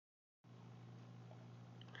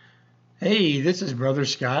Hey, this is Brother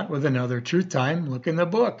Scott with another Truth Time Look in the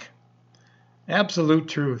Book. Absolute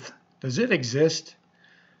truth. Does it exist?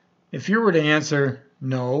 If you were to answer,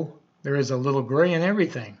 no, there is a little gray in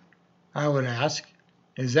everything, I would ask,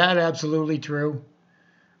 is that absolutely true?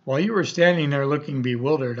 While you were standing there looking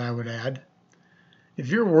bewildered, I would add, if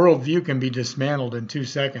your worldview can be dismantled in 2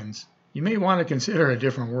 seconds, you may want to consider a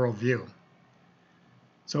different worldview.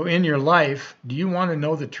 So in your life, do you want to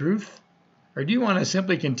know the truth? Or do you want to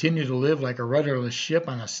simply continue to live like a rudderless ship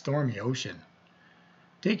on a stormy ocean?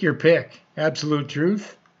 Take your pick, absolute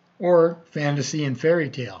truth or fantasy and fairy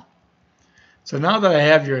tale. So now that I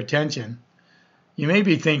have your attention, you may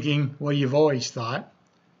be thinking what you've always thought.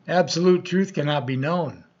 Absolute truth cannot be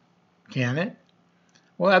known, can it?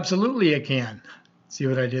 Well, absolutely it can. See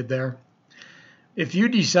what I did there? If you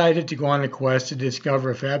decided to go on a quest to discover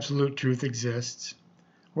if absolute truth exists,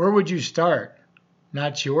 where would you start?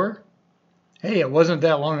 Not sure? Hey, it wasn't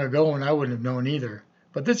that long ago and I wouldn't have known either,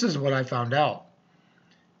 but this is what I found out.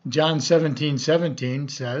 John 17:17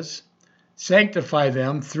 says, "Sanctify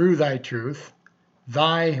them through thy truth.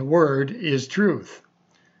 Thy word is truth."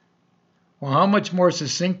 Well, how much more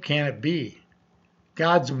succinct can it be?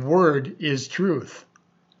 God's word is truth.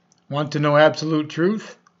 Want to know absolute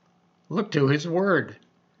truth? Look to his word.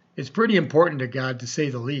 It's pretty important to God, to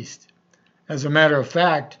say the least. As a matter of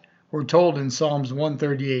fact, we're told in Psalms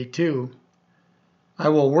 138:2, "I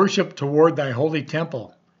will worship toward thy holy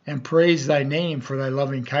temple, and praise thy name for thy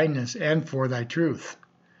loving kindness and for thy truth.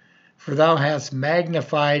 For thou hast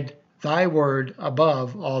magnified thy word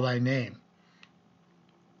above all thy name."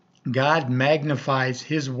 God magnifies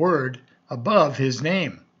his word above his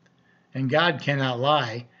name. And God cannot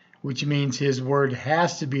lie, which means his word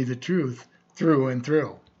has to be the truth through and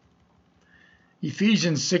through.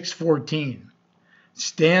 Ephesians 6:14,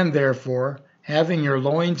 "Stand therefore, having your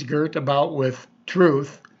loins girt about with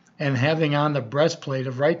truth, and having on the breastplate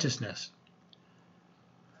of righteousness."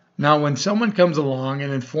 Now, when someone comes along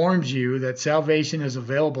and informs you that salvation is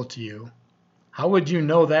available to you, how would you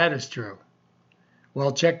know that is true?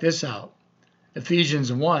 Well, check this out.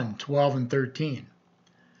 Ephesians 1:12 and 13.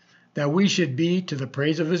 "That we should be to the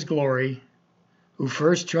praise of his glory, who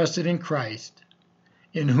first trusted in Christ,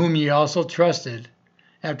 in whom ye also trusted,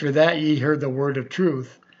 after that ye heard the word of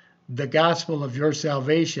truth, the gospel of your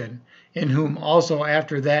salvation, in whom also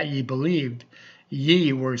after that ye believed,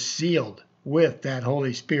 ye were sealed with that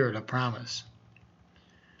Holy Spirit of promise."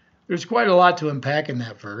 There's quite a lot to unpack in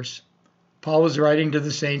that verse. Paul was writing to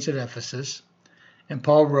the saints at Ephesus, and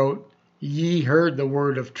Paul wrote, "Ye heard the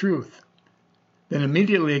word of truth," then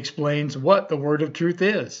immediately explains what the word of truth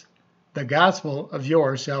is, the gospel of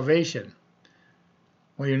your salvation.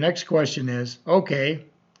 Well, your next question is, okay,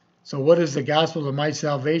 so what is the gospel of my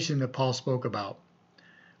salvation that Paul spoke about?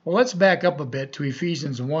 Well, let's back up a bit to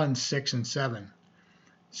Ephesians 1:6 and 7.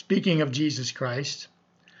 Speaking of Jesus Christ,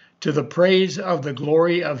 "To the praise of the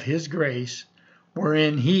glory of his grace,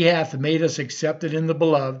 wherein he hath made us accepted in the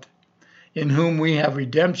beloved, in whom we have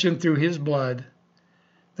redemption through his blood,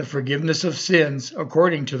 the forgiveness of sins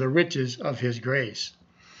according to the riches of his grace."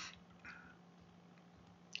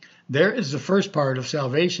 There is the first part of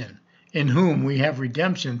salvation, in whom we have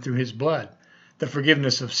redemption through his blood, the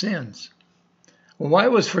forgiveness of sins. Well, why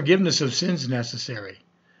was forgiveness of sins necessary?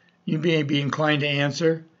 You may be inclined to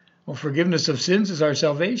answer, well, forgiveness of sins is our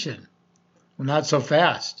salvation. Well, not so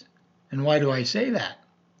fast. And why do I say that?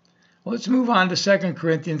 Well, let's move on to 2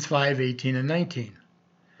 Corinthians 5:18 and 19.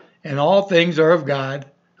 "And all things are of God,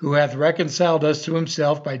 who hath reconciled us to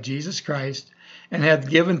himself by Jesus Christ, and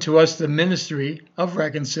hath given to us the ministry of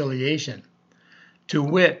reconciliation. To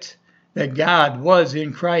wit, that God was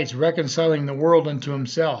in Christ reconciling the world unto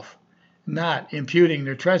himself, not imputing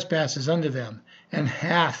their trespasses unto them, and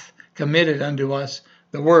hath committed unto us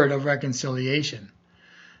the word of reconciliation."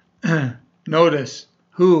 Notice,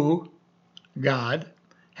 who, God,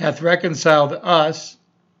 hath reconciled us,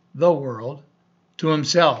 the world, to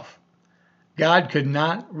himself. God could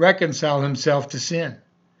not reconcile himself to sin.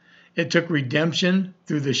 It took redemption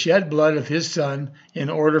through the shed blood of his Son in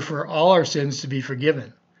order for all our sins to be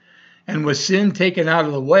forgiven. And with sin taken out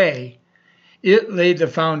of the way, it laid the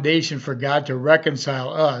foundation for God to reconcile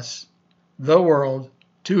us, the world,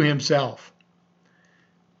 to himself.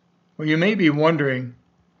 Well, you may be wondering,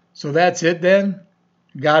 so that's it then?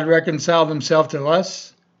 God reconciled himself to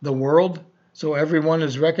us, the world, so everyone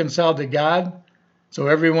is reconciled to God, so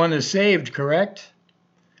everyone is saved, correct?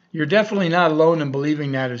 You're definitely not alone in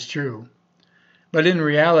believing that is true. But in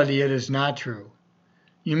reality, it is not true.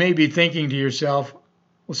 You may be thinking to yourself,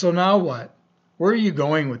 well, so now what? Where are you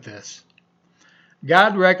going with this?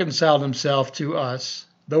 God reconciled himself to us,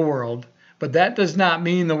 the world, but that does not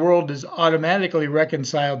mean the world is automatically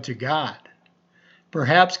reconciled to God.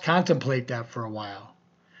 Perhaps contemplate that for a while.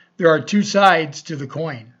 There are two sides to the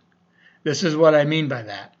coin. This is what I mean by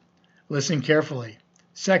that. Listen carefully.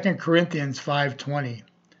 2 Corinthians 5:20.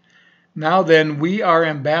 Now then, we are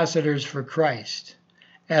ambassadors for Christ,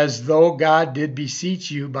 as though God did beseech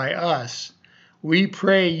you by us. We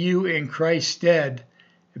pray you in Christ's stead,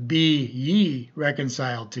 be ye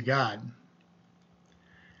reconciled to God.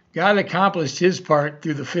 God accomplished his part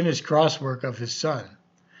through the finished crosswork of his Son.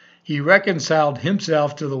 He reconciled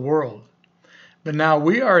himself to the world. But now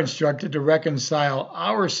we are instructed to reconcile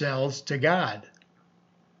ourselves to God.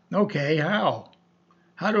 Okay, how?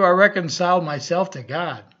 How do I reconcile myself to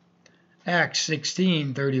God? Acts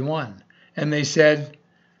 16:31. And they said,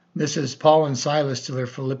 this is Paul and Silas to their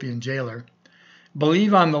Philippian jailer,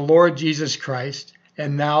 believe on the Lord Jesus Christ,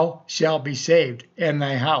 and thou shalt be saved, and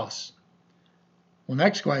thy house. Well,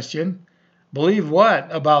 next question. Believe what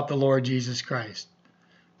about the Lord Jesus Christ?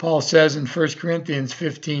 Paul says in 1 Corinthians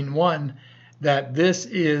 15:1 that this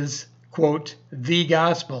is, quote, the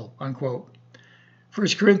gospel, unquote. 1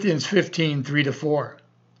 Corinthians 15:3-4.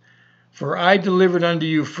 For I delivered unto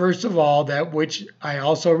you first of all that which I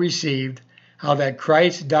also received, how that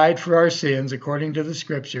Christ died for our sins according to the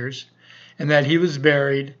Scriptures, and that he was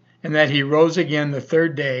buried, and that he rose again the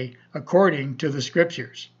third day according to the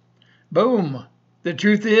Scriptures. Boom! The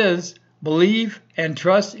truth is, believe and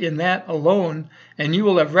trust in that alone, and you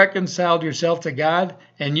will have reconciled yourself to God,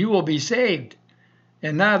 and you will be saved.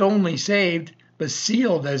 And not only saved, but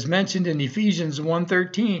sealed, as mentioned in Ephesians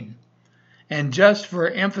 1:13. And just for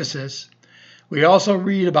emphasis, we also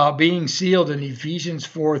read about being sealed in Ephesians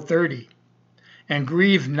 4:30. And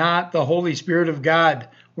grieve not the Holy Spirit of God,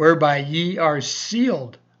 whereby ye are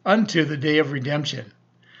sealed unto the day of redemption.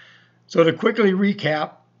 So to quickly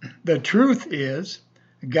recap, the truth is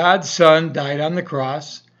God's Son died on the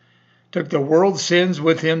cross, took the world's sins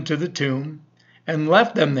with him to the tomb, and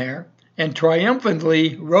left them there, and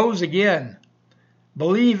triumphantly rose again.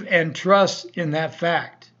 Believe and trust in that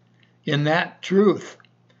fact, in that truth,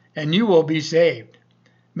 and you will be saved.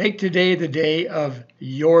 Make today the day of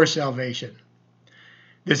your salvation.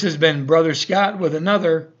 This has been Brother Scott with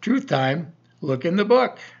another Truth Time Look in the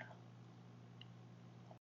Book.